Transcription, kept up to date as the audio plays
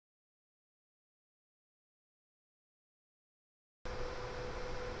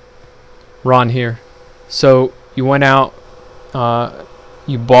run here. So you went out,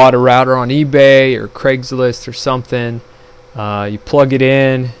 you bought a router on eBay or Craigslist or something, you plug it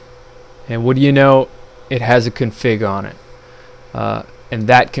in, and what do you know? It has a config on it. And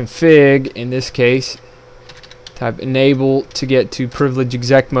that config, in this case, type enable to get to privilege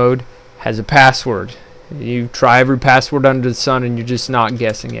exec mode, has a password. You try every password under the sun and you're just not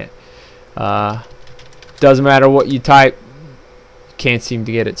guessing it. Doesn't matter what you type, you can't seem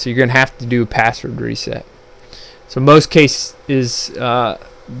to get it. So you're going to have to do a password reset. So most cases is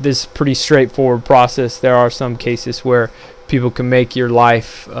this is pretty straightforward process. There are some cases where people can make your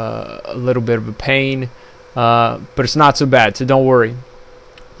life a little bit of a pain, but it's not so bad, so don't worry.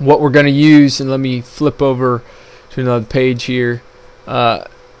 What we're going to use, and let me flip over to another page here. What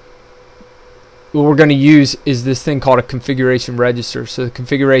we're going to use is this thing called a configuration register. So the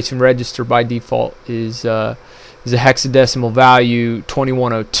configuration register by default is a hexadecimal value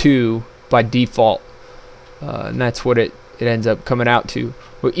 2102 by default, and that's what it ends up coming out to.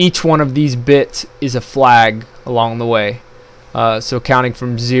 Well, each one of these bits is a flag along the way, so counting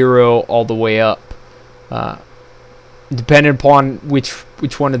from 0 all the way up. Depending upon which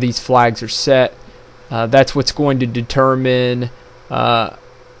one of these flags are set, that's what's going to determine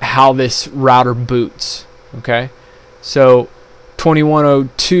how this router boots. Okay, so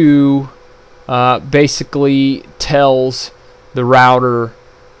 2102 basically tells the router,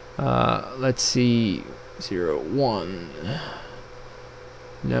 let's see, 1,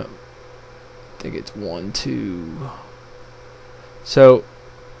 no, I think it's 1, 2. So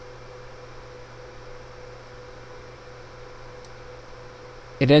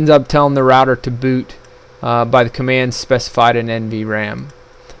it ends up telling the router to boot by the commands specified in NVRAM.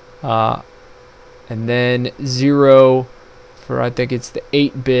 And then 0 for, I think it's the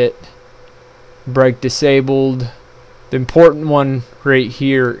 8-bit, break disabled. The important one right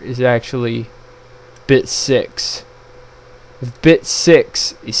here is actually bit 6. If bit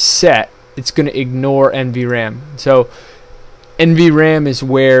 6 is set, it's going to ignore NVRAM. So NVRAM is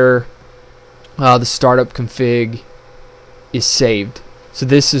where the startup config is saved. So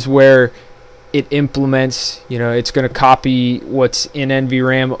this is where it implements, it's going to copy what's in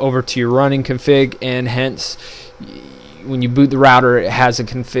NVRAM over to your running config, and hence when you boot the router, it has a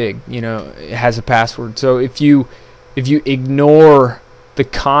config, it has a password. So if you ignore the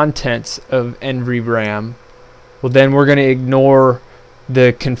contents of NVRAM, well, then we're going to ignore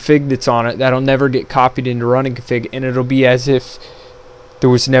the config that's on it. That'll never get copied into running config, and it'll be as if there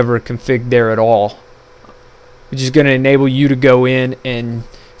was never a config there at all, which is going to enable you to go in and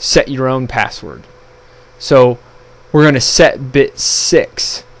set your own password. So we're going to set bit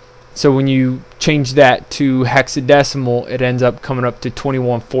 6. So when you change that to hexadecimal, it ends up coming up to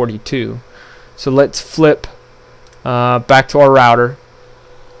 2142. So let's flip back to our router.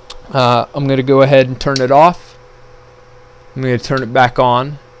 I'm going to go ahead and turn it off. I'm going to turn it back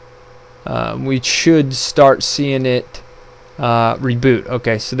on. We should start seeing it reboot.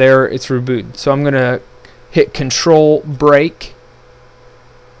 Okay, so there it's rebooted. So I'm going to hit control break.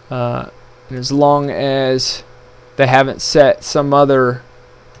 And as long as they haven't set some other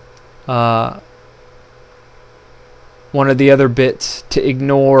one of the other bits to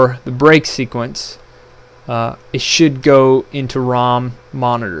ignore the break sequence, it should go into ROM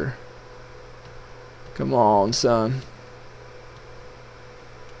monitor. Come on, son.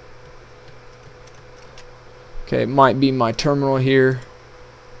 Okay, it might be my terminal here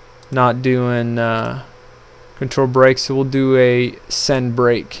not doing control break, so we'll do a send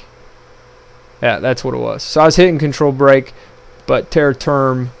break. Yeah, that's what it was. So I was hitting control break, but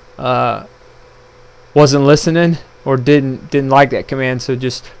TerraTerm wasn't listening or didn't like that command, so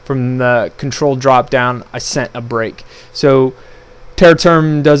just from the control drop down I sent a break. So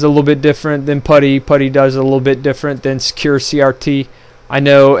TerraTerm does a little bit different than PuTTY. PuTTY does a little bit different than Secure CRT. I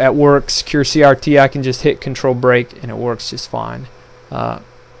know at work Secure CRT I can just hit control break and it works just fine. But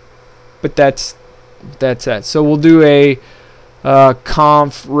that's that. So we'll do a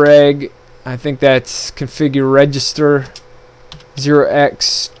conf reg, I think that's configure register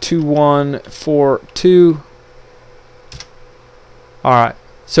 0x2142. Alright,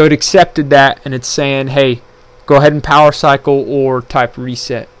 so it accepted that and it's saying, hey, go ahead and power cycle or type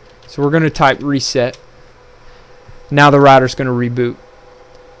reset. So we're going to type reset. Now the router's going to reboot.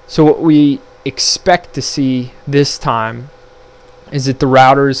 So what we expect to see this time is that the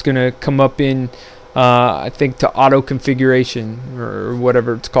router is going to come up in I think to auto configuration or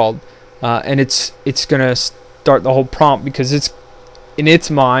whatever it's called, and it's going to start the whole prompt because it's in its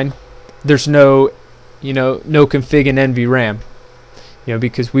mind there's no config in NVRAM,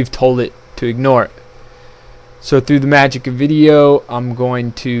 because we've told it to ignore it. So through the magic of video, I'm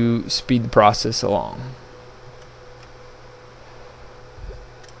going to speed the process along.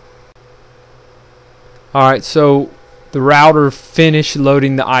 Alright, so the router finished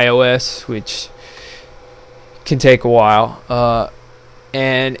loading the iOS, which can take a while,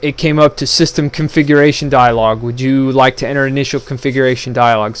 and it came up to system configuration dialog. Would you like to enter initial configuration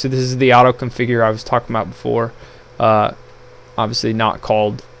dialog? So this is the auto configure I was talking about before, obviously not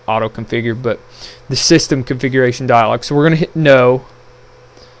called auto configure, but the system configuration dialog. So we're going to hit no,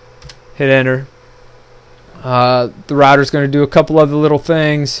 hit enter. The router's going to do a couple other little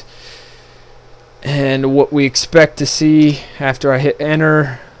things. And what we expect to see after I hit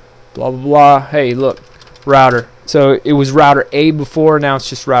enter, blah blah blah. Hey, look, router. So it was router A before, now it's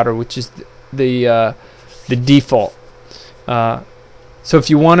just router, which is the default. So if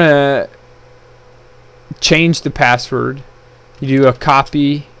you want to change the password, you do a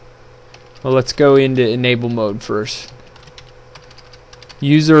copy. Well, let's go into enable mode first.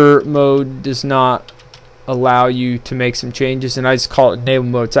 User mode does not allow you to make some changes, and I just call it enable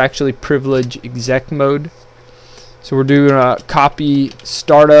mode. It's actually privilege exec mode. So we're doing a copy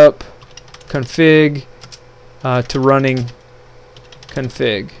startup config to running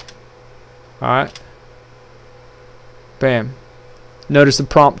config. Alright, bam. Notice the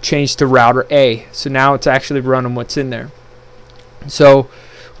prompt changed to router A, so now it's actually running what's in there. So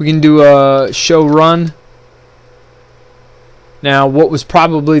we can do a show run. Now what was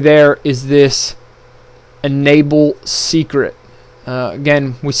probably there is this enable secret.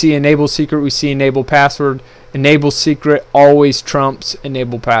 Again, we see enable secret, we see enable password. Enable secret always trumps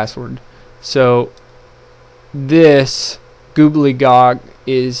enable password. So this gobbledygook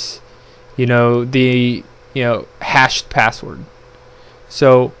is, the hashed password.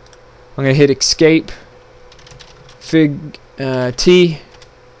 So I'm gonna hit escape fig T.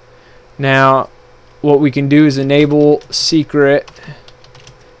 Now what we can do is enable secret,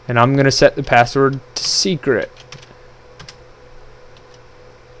 and I'm gonna set the password to secret.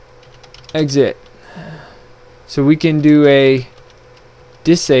 Exit. So we can do a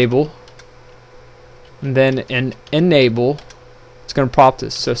disable and then an enable. It's gonna prompt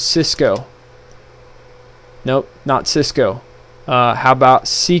us. So Cisco. Nope, not Cisco. How about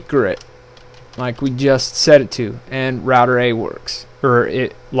secret, like we just set it to, and router A works, or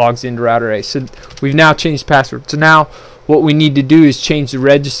it logs into router A. So we've now changed password. So now what we need to do is change the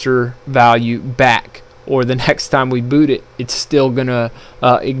register value back, or the next time we boot it, it's still gonna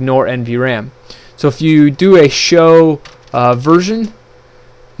ignore NVRAM. So if you do a show version,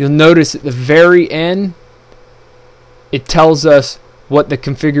 you'll notice at the very end it tells us what the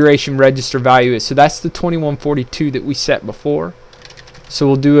configuration register value is. So that's the 2142 that we set before. So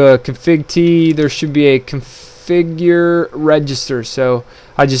we'll do a config T. There should be a configure register. So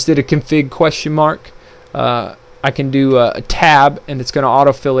I just did a config question mark. I can do a tab, and it's going to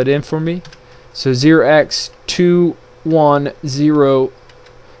autofill it in for me. So 0x210,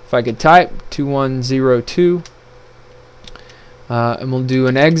 if I could type 2102, and we'll do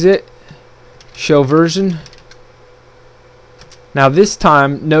an exit, show version. Now this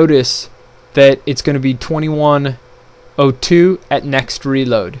time, notice that it's going to be 2102 at next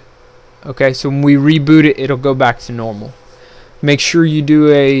reload. Okay, so when we reboot it, it'll go back to normal. Make sure you do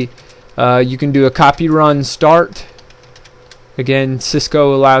you can do a copy run start. Again,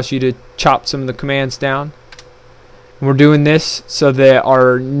 Cisco allows you to chop some of the commands down. And we're doing this so that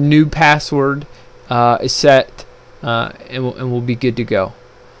our new password is set, and we'll be good to go.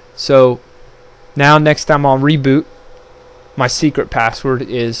 So now next time I'll reboot, my secret password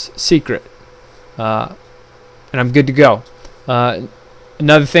is secret, and I'm good to go.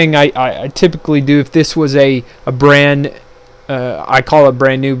 Another thing I typically do, if this was a brand, I call it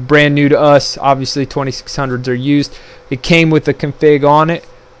brand new to us, obviously 2600s are used, it came with a config on it,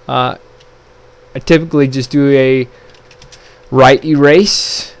 I typically just do a write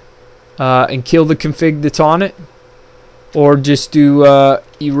erase and kill the config that's on it, or just do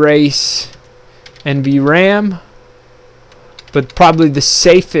erase NVRAM. But probably the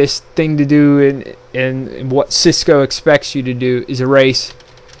safest thing to do in what Cisco expects you to do is erase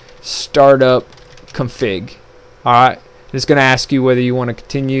startup config. Alright, it's going to ask you whether you want to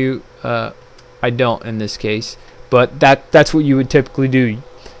continue. I don't in this case, but that's what you would typically do.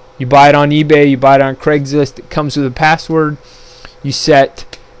 You buy it on eBay, you buy it on Craigslist, it comes with a password. You set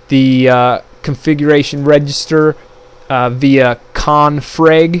the configuration register via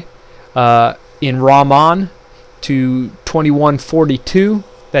config in RAM to 2142.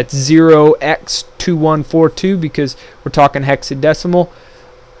 That's 0x2142 because we're talking hexadecimal.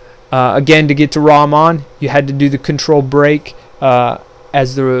 Again, to get to ROM on, you had to do the control break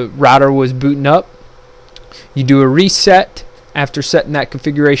as the router was booting up. You do a reset after setting that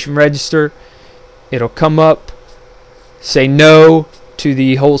configuration register. It'll come up, say no to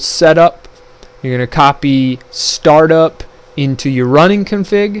the whole setup. You're going to copy startup into your running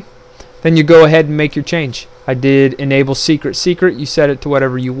config. Then you go ahead and make your change. I did enable secret. You set it to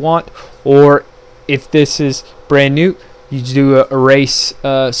whatever you want, or if this is brand new, you do a erase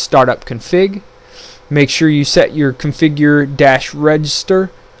startup config. Make sure you set your configure-register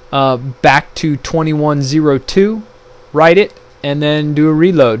back to 2102. Write it and then do a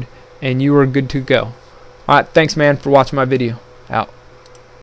reload, and you are good to go. Alright, thanks man for watching my video. Out.